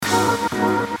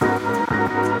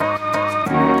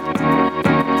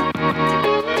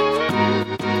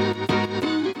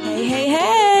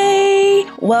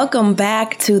welcome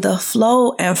back to the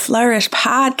Flow and Flourish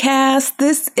podcast.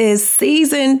 This is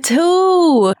season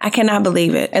 2. I cannot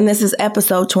believe it. And this is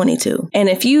episode 22. And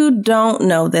if you don't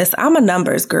know this, I'm a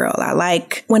numbers girl. I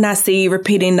like when I see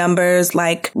repeating numbers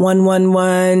like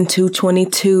 111,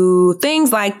 222,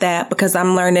 things like that, because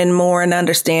I'm learning more and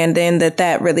understanding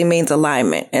that really means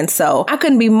alignment. And so I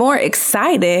couldn't be more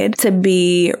excited to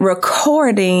be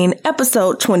recording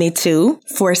episode 22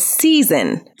 for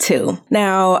season 2.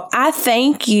 Now, I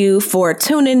thank you for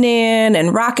tuning in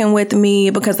and rocking with me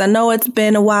because I know it's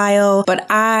been a while, but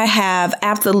I have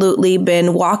absolutely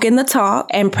been walking the talk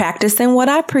and practicing what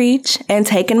I preach and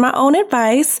taking my own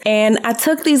advice. And I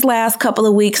took these last couple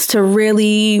of weeks to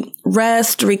really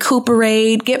rest,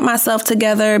 recuperate, get myself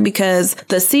together because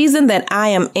the season that I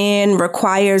am in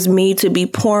requires me to be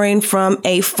pouring from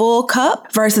a full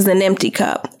cup versus an empty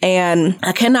cup. And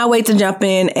I cannot wait to jump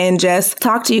in and just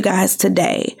talk to you guys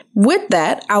today. With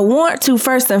that, I want to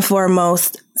first and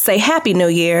foremost say Happy New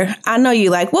Year. I know you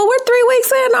like, well, we're 3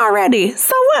 weeks in already.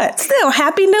 So what? Still,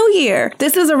 Happy New Year.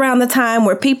 This is around the time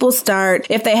where people start,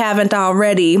 if they haven't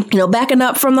already, backing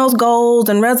up from those goals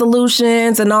and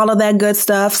resolutions and all of that good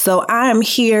stuff. So I am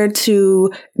here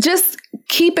to just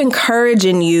keep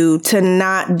encouraging you to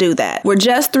not do that. We're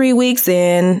just 3 weeks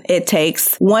in. It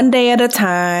takes one day at a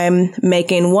time,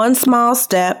 making one small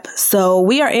step. So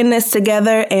we are in this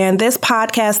together, and this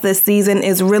podcast this season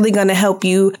is really going to help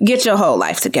you get your whole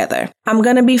life together. I'm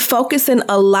going to be focusing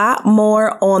a lot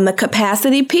more on the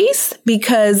capacity piece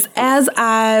because as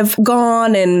I've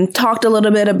gone and talked a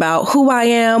little bit about who I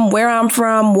am, where I'm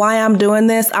from, why I'm doing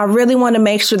this, I really want to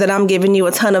make sure that I'm giving you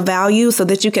a ton of value so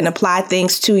that you can apply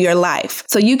things to your life.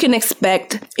 So you can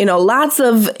expect, lots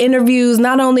of interviews,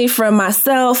 not only from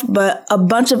myself, but a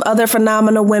bunch of other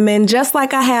phenomenal women, just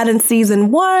like I had in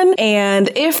season 1. And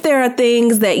if there are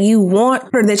things that you want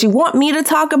or that you want me to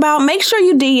talk about, make sure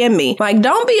you DM me. Like,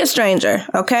 don't be a stranger,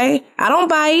 okay? I don't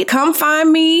bite. Come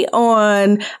find me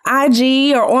on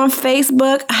IG or on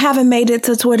Facebook. I haven't made it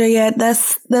to Twitter yet.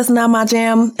 That's not my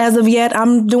jam as of yet.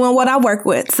 I'm doing what I work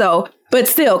with. But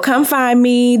still, come find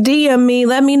me, DM me,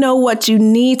 let me know what you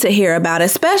need to hear about,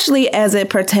 especially as it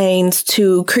pertains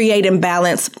to creating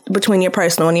balance between your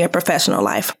personal and your professional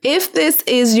life. If this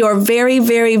is your very,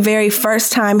 very, very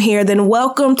first time here, then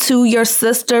welcome to your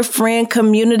sister, friend,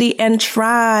 community, and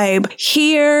tribe.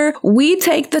 Here, we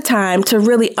take the time to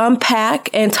really unpack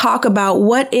and talk about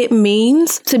what it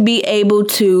means to be able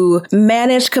to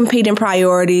manage competing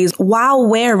priorities while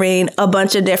wearing a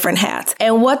bunch of different hats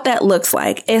and what that looks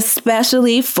like, especially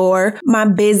for my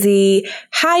busy,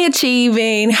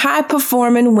 high-achieving,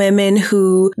 high-performing women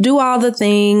who do all the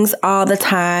things all the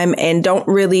time and don't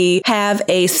really have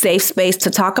a safe space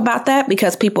to talk about that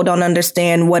because people don't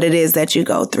understand what it is that you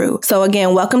go through. So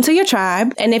again, welcome to your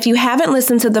tribe. And if you haven't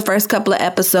listened to the first couple of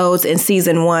episodes in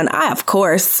season 1, I, of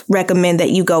course, recommend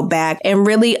that you go back and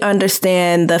really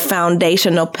understand the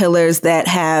foundational pillars that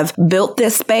have built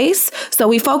this space. So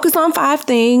we focus on 5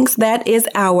 things. That is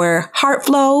our heart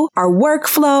flow, our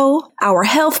workflow, our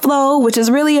health flow, which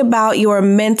is really about your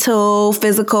mental,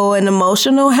 physical, and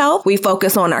emotional health. We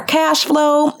focus on our cash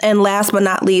flow, and last but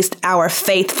not least, our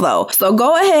faith flow. So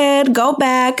go ahead, go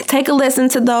back, take a listen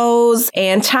to those,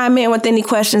 and chime in with any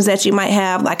questions that you might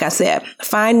have. Like I said,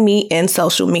 find me in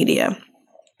social media.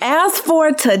 As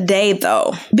for today,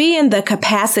 though, being the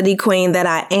capacity queen that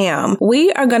I am,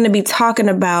 we are going to be talking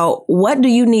about what do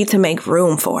you need to make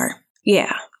room for?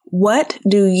 Yeah. What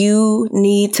do you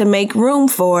need to make room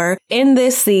for in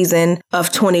this season of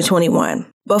 2021?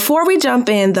 Before we jump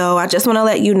in, though, I just want to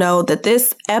let you know that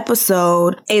this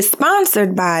episode is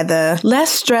sponsored by the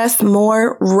Less Stress,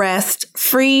 More Rest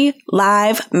free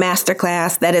live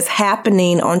masterclass that is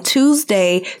happening on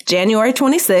Tuesday, January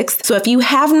 26th. So if you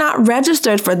have not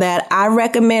registered for that, I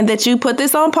recommend that you put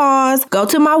this on pause, go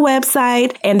to my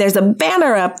website, and there's a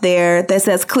banner up there that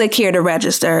says click here to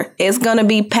register. It's going to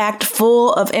be packed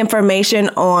full of information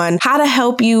on how to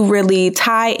help you really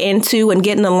tie into and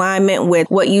get in alignment with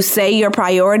what you say your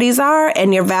priorities are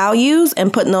and your values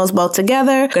and putting those both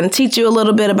together. I'm going to teach you a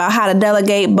little bit about how to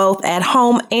delegate both at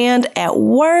home and at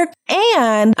work.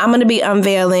 And I'm going to be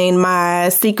unveiling my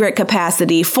secret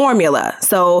capacity formula.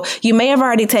 So you may have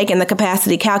already taken the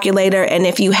capacity calculator. And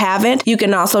if you haven't, you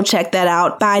can also check that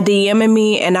out by DMing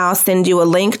me and I'll send you a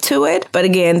link to it. But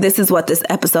again, this is what this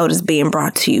episode is being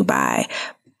brought to you by.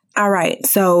 All right.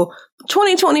 So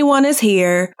 2021 is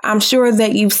here. I'm sure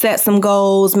that you've set some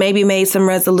goals, maybe made some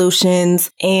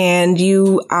resolutions, and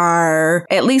you are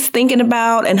at least thinking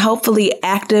about and hopefully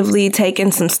actively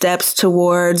taking some steps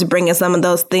towards bringing some of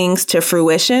those things to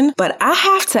fruition. But I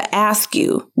have to ask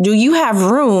you, do you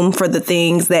have room for the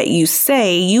things that you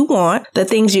say you want, the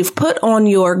things you've put on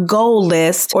your goal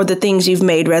list, or the things you've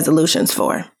made resolutions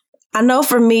for? I know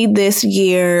for me this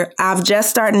year, I've just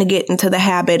starting to get into the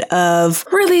habit of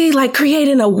really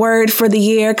creating a word for the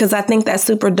year because I think that's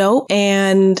super dope.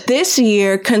 And this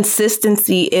year,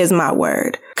 consistency is my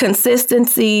word.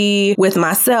 Consistency with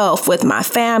myself, with my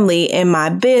family, in my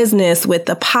business, with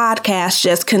the podcast,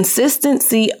 just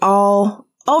consistency all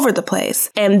over the place.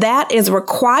 And that is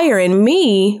requiring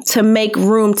me to make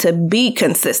room to be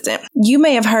consistent. You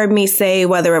may have heard me say,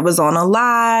 whether it was on a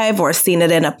live or seen it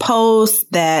in a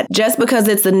post, that just because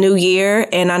it's a new year,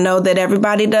 and I know that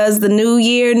everybody does the new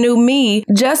year, new me,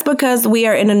 just because we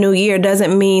are in a new year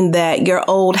doesn't mean that your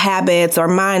old habits or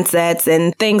mindsets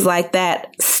and things like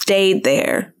that stayed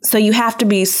there. So you have to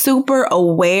be super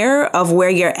aware of where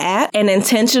you're at and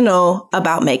intentional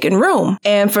about making room.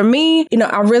 And for me,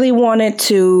 I really wanted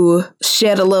to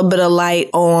shed a little bit of light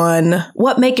on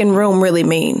what making room really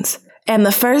means. And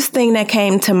the first thing that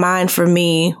came to mind for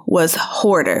me was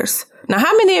Hoarders. Now,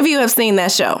 how many of you have seen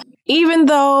that show? Even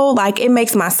though it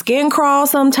makes my skin crawl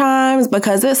sometimes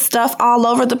because there's stuff all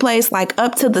over the place,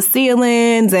 up to the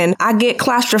ceilings, and I get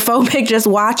claustrophobic just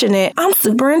watching it, I'm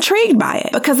super intrigued by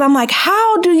it because I'm like,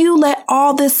 how do you let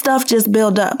all this stuff just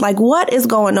build up? What is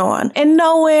going on? And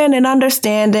knowing and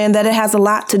understanding that it has a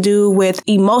lot to do with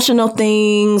emotional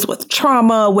things, with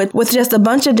trauma, with just a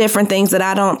bunch of different things that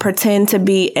I don't pretend to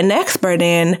be an expert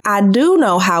in. I do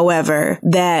know, however,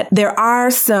 that there are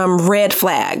some red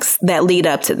flags that lead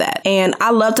up to that. And I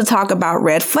love to talk about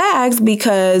red flags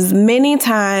because many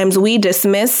times we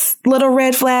dismiss little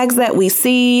red flags that we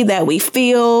see, that we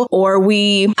feel, or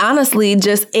we honestly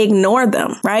just ignore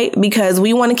them, right? Because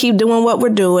we want to keep doing what we're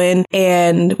doing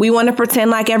and we want to pretend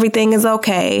like everything is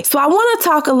okay. So I want to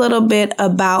talk a little bit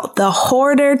about the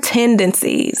hoarder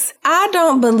tendencies. I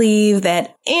don't believe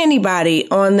that anybody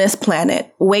on this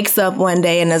planet wakes up one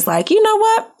day and is like, you know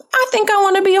what? I think I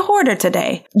want to be a hoarder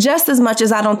today. Just as much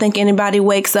as I don't think anybody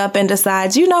wakes up and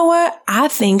decides, you know what? I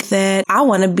think that I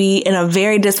want to be in a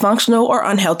very dysfunctional or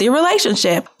unhealthy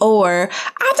relationship. Or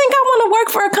I think I want to work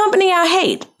for a company I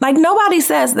hate. Nobody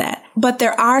says that. But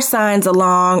there are signs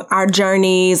along our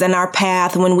journeys and our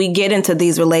path when we get into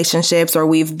these relationships or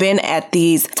we've been at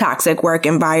these toxic work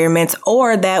environments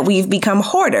or that we've become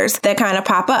hoarders that kind of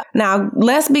pop up. Now,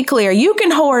 let's be clear. You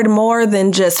can hoard more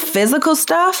than just physical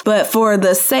stuff, but for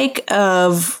the sake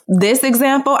of this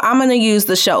example, I'm going to use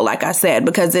the show, like I said,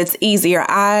 because it's easier.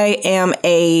 I am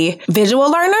a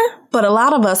visual learner, but a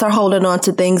lot of us are holding on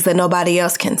to things that nobody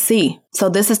else can see. So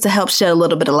this is to help shed a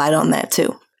little bit of light on that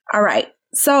too. All right.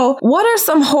 So what are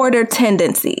some hoarder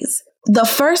tendencies? The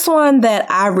first one that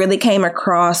I really came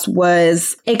across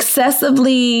was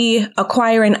excessively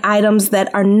acquiring items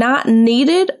that are not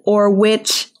needed or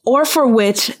for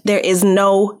which there is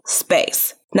no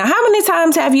space. Now, how many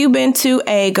times have you been to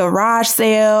a garage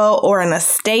sale or an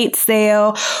estate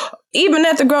sale, even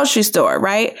at the grocery store,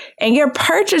 right? And you're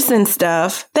purchasing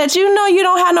stuff that you know you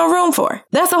don't have no room for.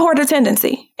 That's a hoarder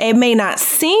tendency. It may not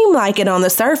seem like it on the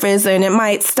surface, and it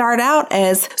might start out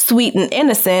as sweet and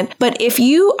innocent, but if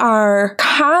you are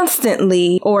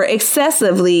constantly or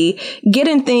excessively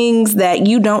getting things that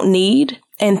you don't need,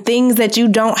 and things that you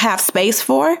don't have space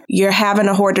for, you're having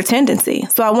a hoarder tendency.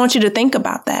 So I want you to think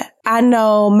about that. I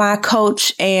know my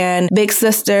coach and big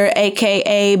sister,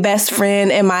 aka best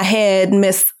friend in my head,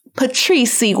 Miss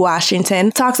Patrice C.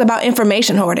 Washington, talks about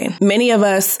information hoarding. Many of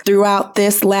us throughout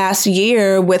this last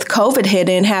year with COVID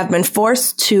hitting have been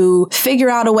forced to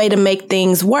figure out a way to make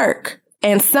things work.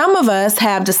 And some of us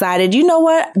have decided, you know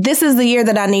what? This is the year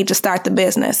that I need to start the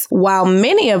business. While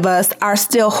many of us are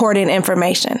still hoarding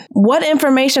information. What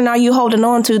information are you holding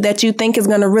on to that you think is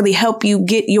going to really help you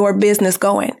get your business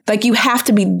going? You have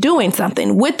to be doing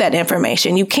something with that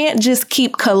information. You can't just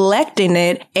keep collecting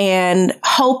it and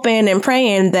hoping and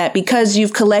praying that because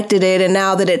you've collected it and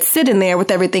now that it's sitting there with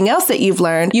everything else that you've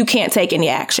learned, you can't take any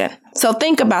action. So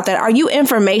think about that. Are you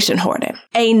information hoarding?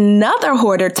 Another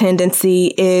hoarder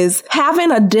tendency is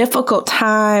having a difficult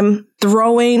time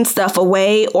throwing stuff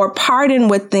away or parting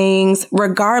with things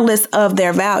regardless of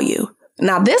their value.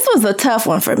 Now, this was a tough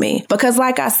one for me because,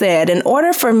 like I said, in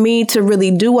order for me to really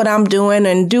do what I'm doing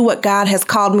and do what God has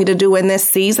called me to do in this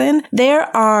season, there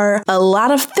are a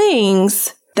lot of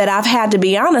things that I've had to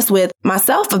be honest with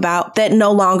myself about that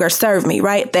no longer serve me,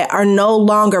 right? That are no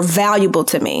longer valuable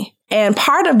to me. And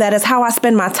part of that is how I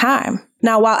spend my time.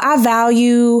 Now, while I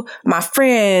value my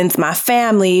friends, my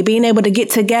family, being able to get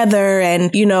together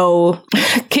and,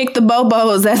 kick the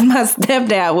bobos, as my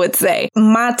stepdad would say,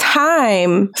 my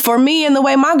time for me and the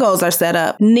way my goals are set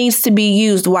up needs to be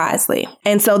used wisely.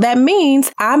 And so that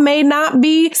means I may not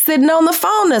be sitting on the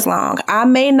phone as long. I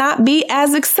may not be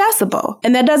as accessible.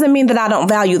 And that doesn't mean that I don't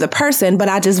value the person, but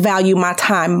I just value my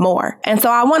time more. And so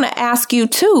I want to ask you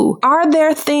too, are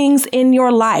there things in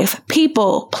your life,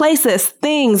 people, places,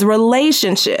 things,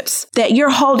 relationships that you're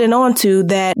holding on to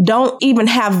that don't even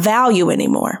have value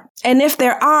anymore? And if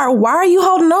there are, why are you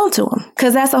holding on to them?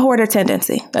 Because that's a hoarder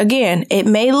tendency. Again, it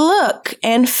may look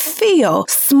and feel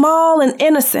small and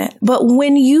innocent, but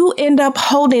when you end up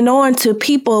holding on to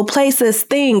people, places,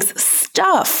 things,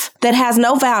 stuff that has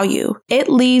no value, it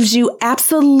leaves you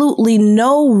absolutely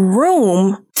no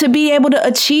room to be able to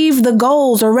achieve the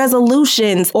goals or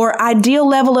resolutions or ideal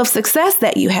level of success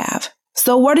that you have.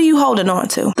 So what are you holding on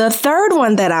to? The third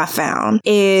one that I found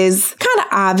is kind of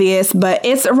obvious, but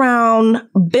it's around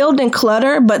building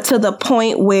clutter, but to the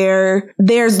point where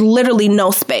there's literally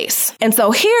no space. And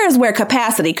so here's where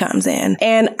capacity comes in.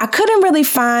 And I couldn't really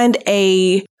find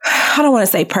I don't want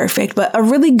to say perfect, but a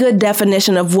really good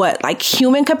definition of what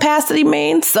human capacity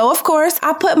means. So of course,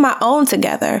 I put my own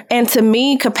together. And to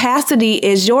me, capacity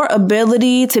is your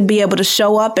ability to be able to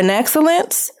show up in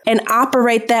excellence and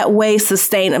operate that way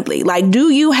sustainably.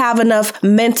 Do you have enough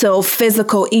mental,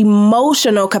 physical,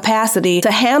 emotional capacity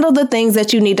to handle the things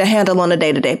that you need to handle on a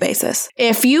day-to-day basis?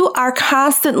 If you are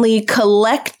constantly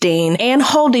collecting and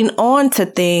holding on to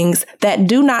things that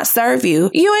do not serve you,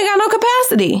 you ain't got no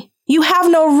capacity. You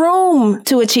have no room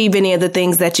to achieve any of the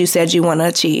things that you said you want to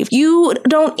achieve. You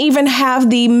don't even have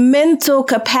the mental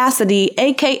capacity,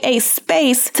 aka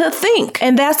space, to think.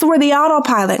 And that's where the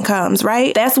autopilot comes,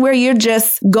 right? That's where you're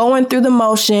just going through the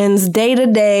motions day to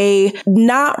day,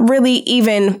 not really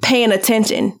even paying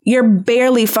attention. You're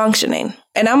barely functioning.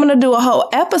 And I'm going to do a whole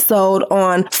episode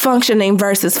on functioning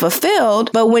versus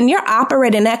fulfilled. But when you're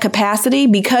operating at capacity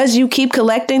because you keep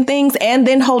collecting things and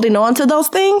then holding on to those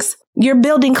things, you're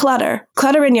building clutter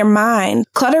in your mind,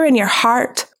 clutter in your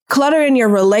heart, clutter in your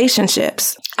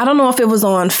relationships. I don't know if it was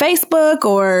on Facebook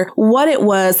or what it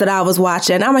was that I was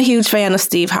watching. I'm a huge fan of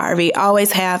Steve Harvey,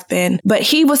 always have been. But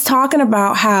he was talking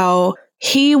about how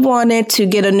he wanted to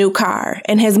get a new car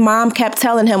and his mom kept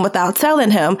telling him without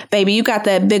telling him, baby, you got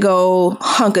that big old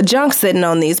hunk of junk sitting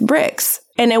on these bricks.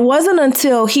 And it wasn't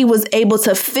until he was able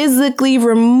to physically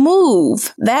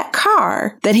remove that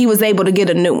car that he was able to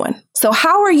get a new one. So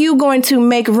how are you going to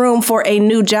make room for a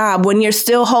new job when you're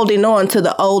still holding on to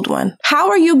the old one? How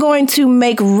are you going to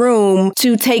make room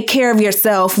to take care of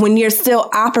yourself when you're still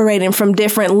operating from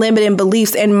different limiting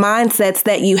beliefs and mindsets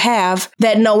that you have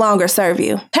that no longer serve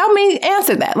you? Help me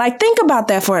answer that. Think about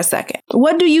that for a second.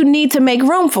 What do you need to make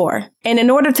room for? And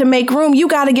in order to make room, you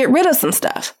got to get rid of some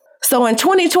stuff. So in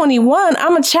 2021, I'm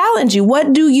going to challenge you.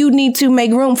 What do you need to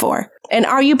make room for? And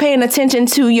are you paying attention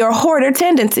to your hoarder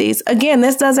tendencies? Again,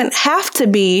 this doesn't have to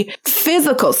be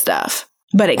physical stuff,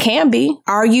 but it can be.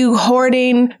 Are you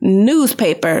hoarding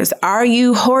newspapers? Are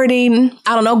you hoarding,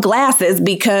 glasses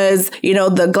because,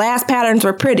 the glass patterns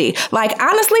were pretty?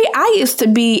 Honestly, I used to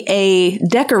be a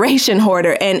decoration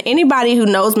hoarder, and anybody who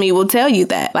knows me will tell you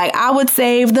that. I would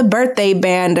save the birthday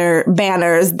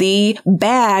banners, the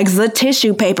bags, the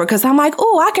tissue paper, because I'm I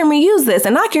can reuse this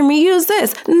and I can reuse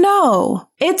this. No.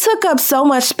 It took up so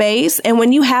much space, and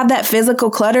when you have that physical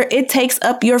clutter, it takes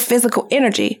up your physical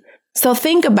energy. So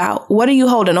think about, what are you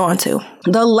holding on to?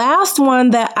 The last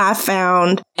one that I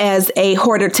found as a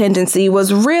hoarder tendency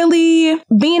was really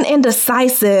being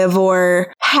indecisive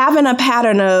or having a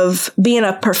pattern of being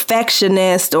a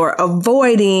perfectionist or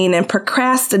avoiding and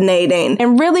procrastinating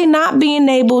and really not being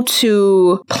able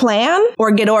to plan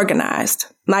or get organized.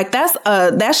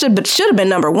 That should have been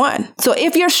number one. So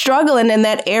if you're struggling in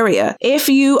that area, if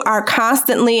you are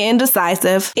constantly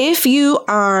indecisive, if you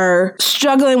are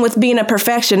struggling with being a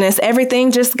perfectionist,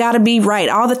 everything just got to be right.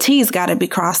 All the T's got to be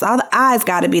crossed. All the I's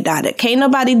got to be dotted. Can't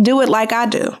nobody do it like I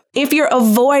do. If you're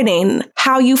avoiding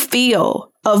how you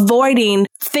feel, avoiding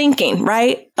thinking,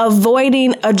 right?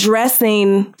 Avoiding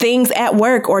addressing things at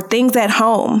work or things at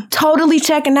home. Totally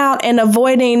checking out and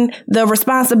avoiding the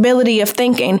responsibility of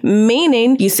thinking,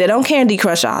 meaning you sit on Candy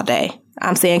Crush all day.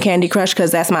 I'm saying Candy Crush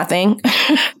because that's my thing.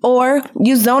 Or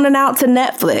you zoning out to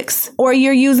Netflix, or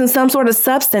you're using some sort of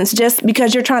substance just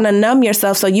because you're trying to numb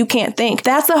yourself so you can't think.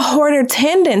 That's a hoarder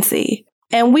tendency.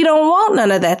 And we don't want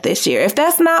none of that this year. If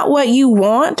that's not what you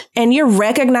want and you're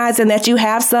recognizing that you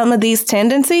have some of these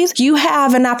tendencies, you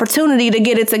have an opportunity to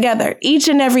get it together each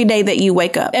and every day that you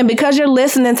wake up. And because you're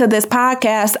listening to this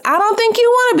podcast, I don't think you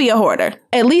want to be a hoarder,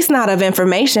 at least not of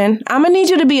information. I'm going to need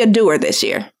you to be a doer this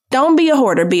year. Don't be a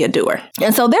hoarder, be a doer.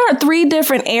 And so there are 3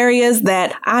 different areas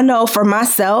that I know for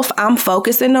myself I'm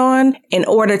focusing on in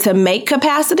order to make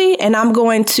capacity. And I'm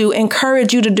going to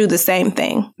encourage you to do the same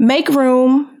thing. Make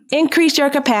room. Increase your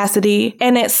capacity,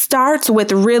 and it starts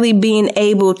with really being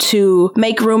able to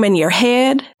make room in your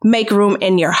head, make room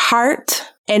in your heart,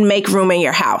 and make room in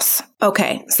your house.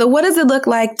 Okay, so what does it look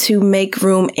like to make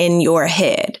room in your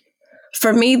head?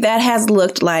 For me, that has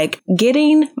looked like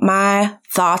getting my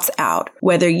thoughts out,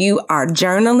 whether you are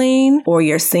journaling or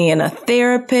you're seeing a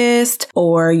therapist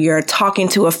or you're talking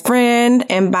to a friend.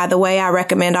 And by the way, I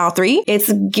recommend all 3.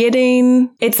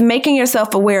 It's making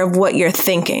yourself aware of what you're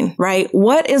thinking, right?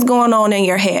 What is going on in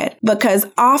your head? Because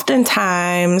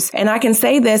oftentimes, and I can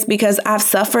say this because I've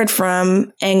suffered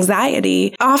from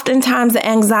anxiety, oftentimes the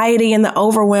anxiety and the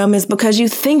overwhelm is because you're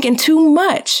thinking too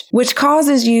much, which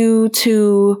causes you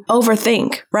to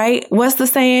overthink, right? What's the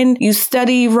saying? You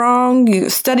study wrong, you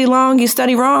study long, you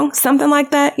study wrong, something like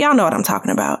that. Y'all know what I'm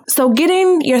talking about. So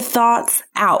getting your thoughts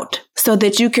out so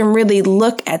that you can really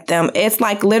look at them. It's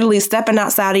like literally stepping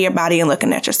outside of your body and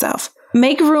looking at yourself.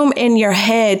 Make room in your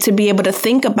head to be able to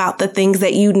think about the things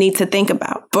that you need to think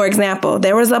about. For example,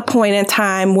 there was a point in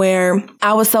time where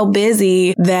I was so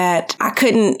busy that I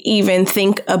couldn't even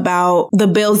think about the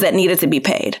bills that needed to be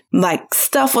paid. Like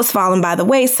stuff was falling by the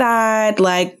wayside.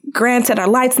 Like granted, our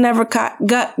lights never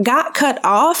got cut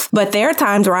off, but there are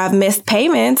times where I've missed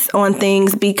payments on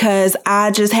things because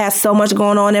I just had so much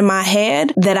going on in my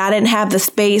head that I didn't have the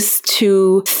space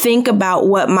to think about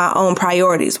what my own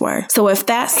priorities were. So if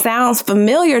that sounds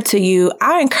familiar to you,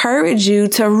 I encourage you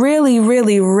to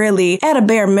really, at a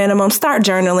bare minimum, start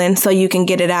journaling so you can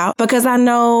get it out. Because I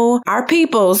know our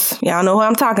peoples, y'all know who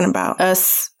I'm talking about,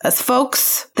 us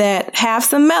folks that have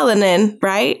some melanin,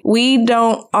 right? We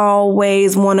don't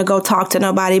always want to go talk to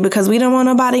nobody because we don't want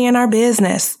nobody in our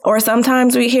business. Or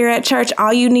sometimes we hear at church,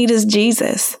 all you need is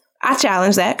Jesus. I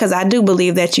challenge that because I do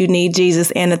believe that you need Jesus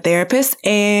and a therapist.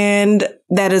 And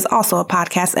that is also a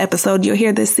podcast episode you'll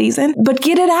hear this season. But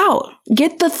get it out.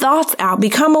 Get the thoughts out.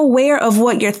 Become aware of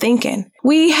what you're thinking.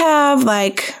 We have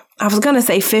I was going to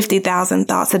say 50,000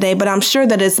 thoughts a day, but I'm sure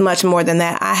that it's much more than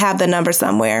that. I have the number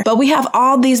somewhere. But we have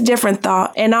all these different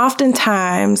thoughts. And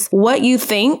oftentimes what you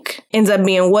think ends up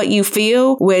being what you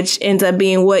feel, which ends up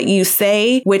being what you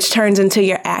say, which turns into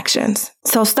your actions.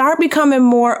 So start becoming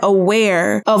more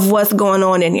aware of what's going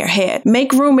on in your head.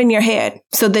 Make room in your head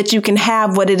so that you can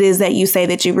have what it is that you say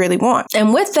that you really want.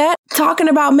 And with that, talking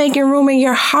about making room in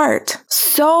your heart.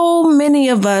 So many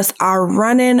of us are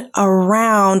running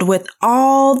around with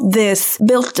all this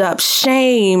built up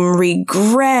shame,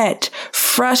 regret,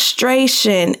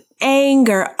 frustration,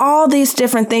 anger, all these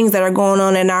different things that are going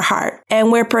on in our heart.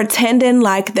 And we're pretending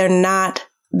like they're not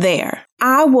there.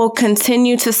 I will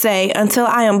continue to say until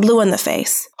I am blue in the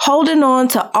face. Holding on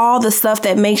to all the stuff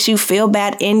that makes you feel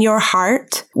bad in your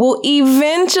heart will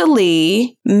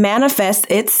eventually manifest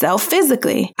itself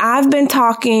physically. I've been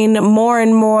talking more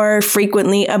and more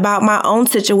frequently about my own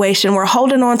situation where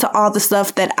holding on to all the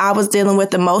stuff that I was dealing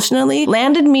with emotionally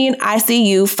landed me in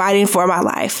ICU fighting for my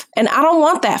life. And I don't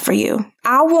want that for you.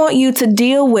 I want you to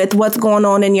deal with what's going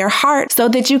on in your heart so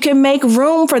that you can make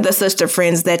room for the sister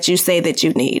friends that you say that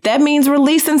you need. That means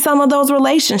releasing some of those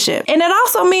relationships. And it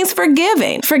also means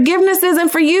forgiving. Forgiveness isn't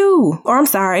for you. Or I'm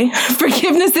sorry,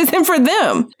 forgiveness isn't for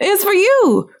them. It's for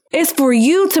you. It's for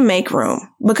you to make room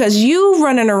because you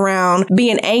running around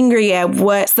being angry at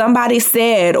what somebody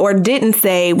said or didn't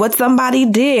say, what somebody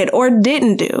did or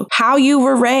didn't do, how you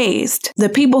were raised, the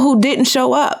people who didn't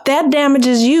show up. That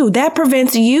damages you. That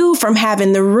prevents you from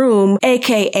having the room,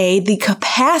 aka the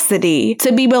capacity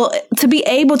to be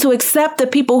able to accept the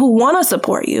people who want to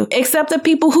support you, accept the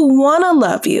people who want to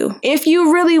love you. If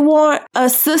you really want a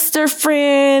sister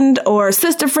friend or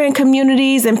sister friend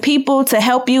communities and people to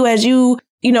help you as you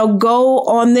go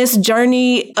on this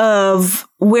journey of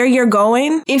where you're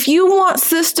going. If you want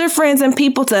sister friends and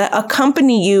people to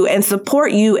accompany you and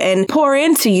support you and pour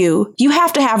into you, you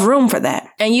have to have room for that.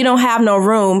 And you don't have no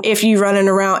room if you're running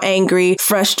around angry,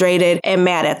 frustrated, and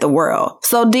mad at the world.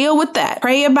 So deal with that.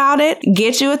 Pray about it.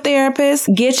 Get you a therapist,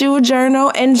 get you a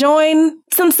journal, and join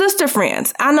some sister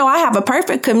friends. I know I have a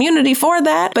perfect community for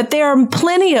that, but there are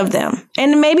plenty of them.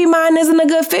 And maybe mine isn't a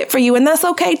good fit for you, and that's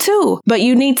okay too. But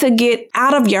you need to get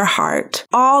out of your heart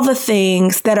all the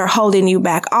things that are holding you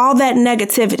back, all that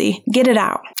negativity, get it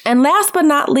out. And last but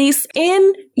not least,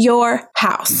 in your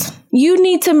house. You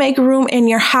need to make room in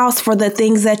your house for the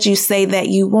things that you say that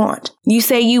you want. You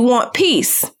say you want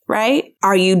peace, right?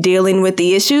 Are you dealing with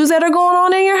the issues that are going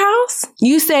on in your house?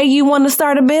 You say you want to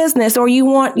start a business or you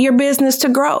want your business to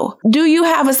grow. Do you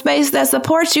have a space that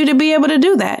supports you to be able to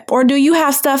do that? Or do you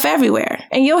have stuff everywhere?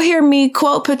 And you'll hear me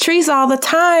quote Patrice all the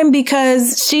time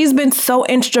because she's been so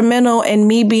instrumental in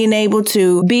me being able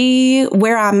to be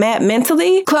where I'm at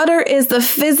mentally. Clutter is the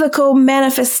physical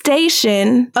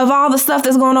manifestation of all the stuff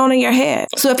that's going on in your head.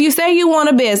 So if you say you want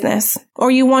a business or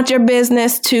you want your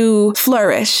business to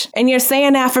flourish and you're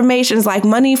saying affirmations like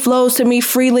money flows to me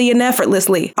freely and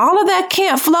effortlessly, all of that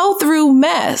can't flow through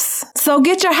mess. So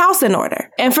get your house in order.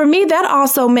 And for me, that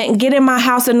also meant getting my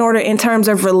house in order in terms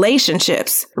of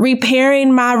relationships,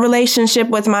 repairing my relationship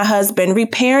with my husband,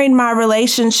 repairing my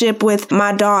relationship with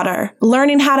my daughter,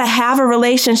 learning how to have a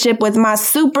relationship with my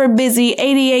super busy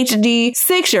ADHD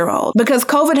 6-year-old, because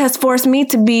COVID has forced me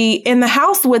to be in the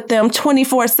house with them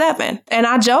 24/7. And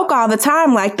I joke all the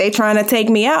time like they trying to take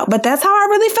me out, but that's how I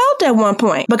really felt at one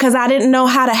point because I didn't know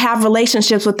how to have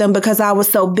relationships with them because I was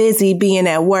so busy being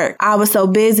at work. I was so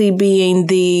busy being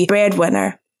the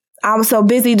breadwinner. I was so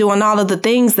busy doing all of the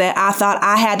things that I thought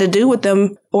I had to do with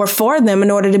them or for them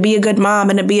in order to be a good mom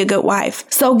and to be a good wife.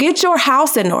 So get your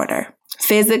house in order,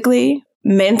 physically,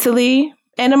 mentally,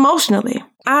 and emotionally.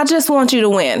 I just want you to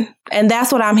win. And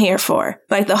that's what I'm here for.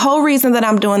 Like the whole reason that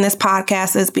I'm doing this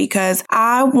podcast is because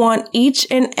I want each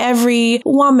and every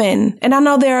woman, and I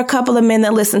know there are a couple of men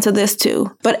that listen to this too,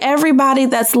 but everybody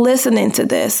that's listening to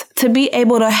this to be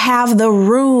able to have the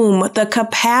room, the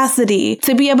capacity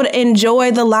to be able to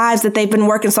enjoy the lives that they've been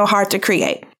working so hard to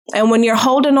create. And when you're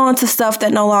holding on to stuff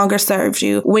that no longer serves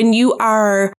you, when you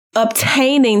are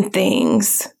obtaining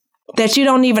things that you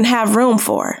don't even have room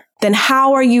for, then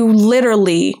how are you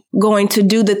literally going to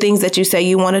do the things that you say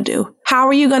you want to do? How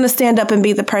are you going to stand up and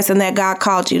be the person that God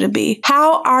called you to be?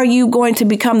 How are you going to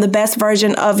become the best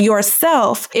version of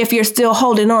yourself if you're still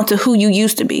holding on to who you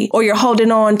used to be, or you're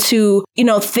holding on to,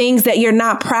 things that you're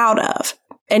not proud of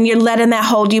and you're letting that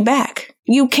hold you back?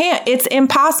 You can't. It's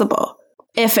impossible.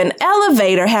 If an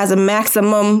elevator has a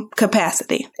maximum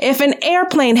capacity, if an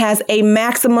airplane has a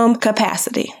maximum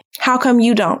capacity, how come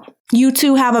you don't? You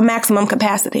too have a maximum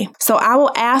capacity. So I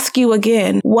will ask you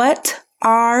again, what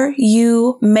are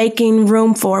you making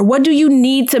room for? What do you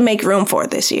need to make room for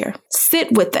this year?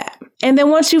 Sit with that. And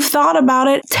then once you've thought about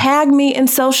it, tag me in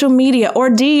social media or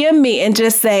DM me and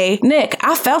just say, Nick,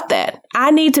 I felt that.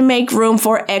 I need to make room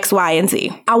for X, Y, and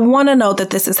Z. I want to know that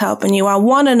this is helping you. I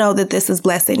want to know that this is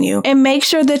blessing you. And make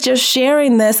sure that you're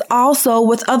sharing this also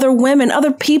with other women,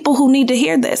 other people who need to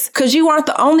hear this. Because you aren't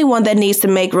the only one that needs to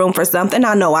make room for something.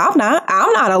 I know I'm not.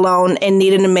 I'm not alone in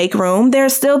needing to make room. There are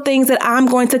still things that I'm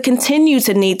going to continue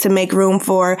to need to make room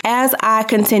for as I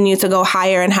continue to go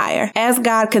higher and higher, as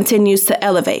God continues to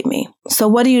elevate me. So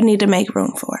what do you need to make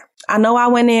room for? I know I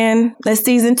went in this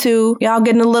season 2. Y'all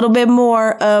getting a little bit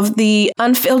more of the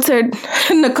unfiltered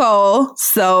Nicole.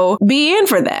 So be in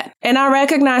for that. And I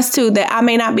recognize too that I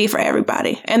may not be for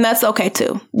everybody. And that's okay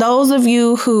too. Those of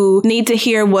you who need to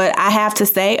hear what I have to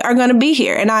say are going to be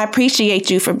here. And I appreciate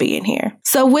you for being here.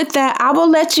 So with that, I will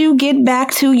let you get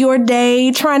back to your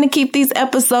day, trying to keep these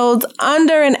episodes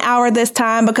under an hour this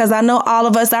time because I know all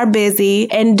of us are busy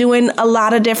and doing a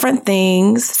lot of different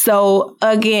things. So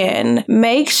again,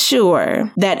 make sure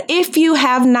that if you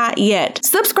have not yet,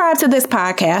 subscribe to this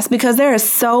podcast because there is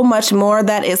so much more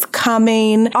that is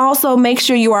coming. Also, make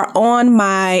sure you are on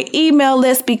my email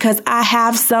list because I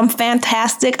have some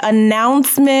fantastic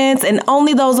announcements and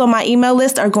only those on my email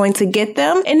list are going to get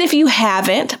them. And if you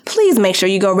haven't, please make sure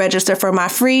you go register for my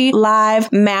free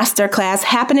live masterclass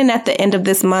happening at the end of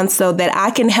this month so that I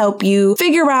can help you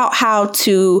figure out how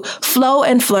to flow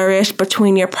and flourish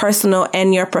between your personal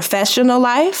and your professional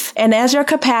life. And as your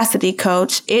capacity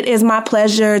coach, it is my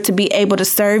pleasure to be able to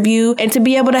serve you and to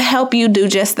be able to help you do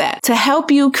just that, to help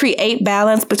you create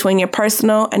balance between your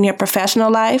personal and your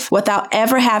professional life without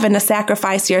ever having to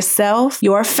sacrifice yourself,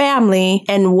 your family,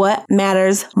 and what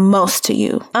matters most to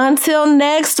you. Until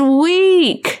next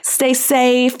week, stay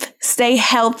safe, stay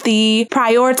healthy,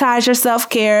 prioritize your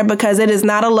self-care because it is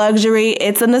not a luxury,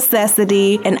 it's a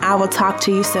necessity, and I will talk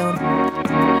to you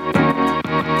soon.